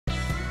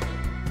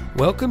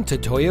Welcome to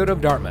Toyota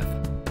of Dartmouth.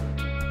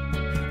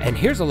 And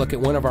here's a look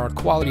at one of our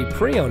quality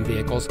pre-owned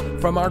vehicles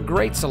from our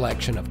great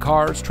selection of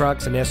cars,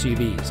 trucks, and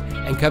SUVs,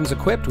 and comes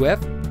equipped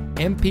with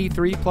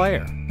MP3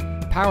 player,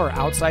 power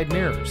outside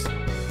mirrors,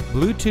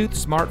 Bluetooth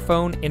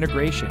smartphone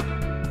integration,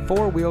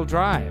 4-wheel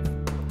drive,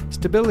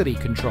 stability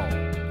control,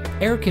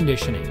 air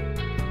conditioning,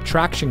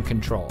 traction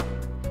control,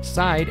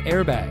 side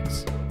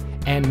airbags,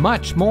 and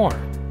much more.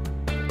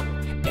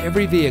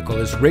 Every vehicle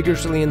is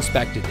rigorously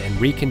inspected and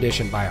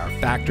reconditioned by our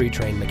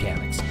factory-trained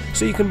mechanics,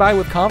 so you can buy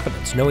with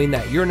confidence knowing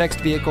that your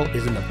next vehicle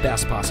is in the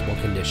best possible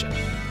condition.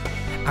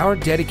 Our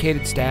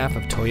dedicated staff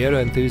of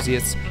Toyota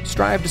enthusiasts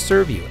strive to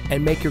serve you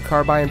and make your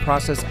car buying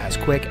process as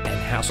quick and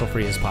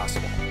hassle-free as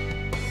possible.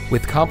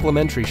 With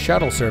complimentary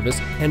shuttle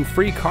service and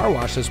free car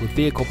washes with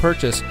vehicle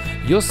purchase,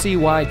 you'll see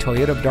why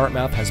Toyota of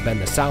Dartmouth has been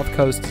the South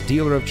Coast's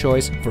dealer of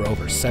choice for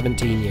over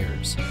 17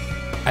 years.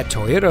 At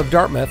Toyota of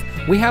Dartmouth,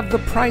 we have the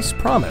price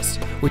promise,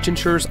 which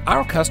ensures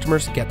our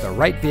customers get the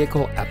right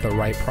vehicle at the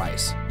right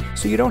price,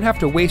 so you don't have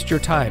to waste your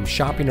time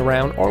shopping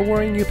around or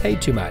worrying you paid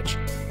too much.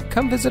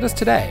 Come visit us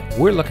today.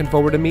 We're looking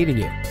forward to meeting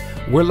you.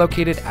 We're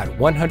located at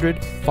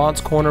 100 Faunce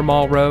Corner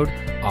Mall Road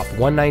off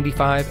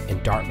 195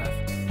 in Dartmouth.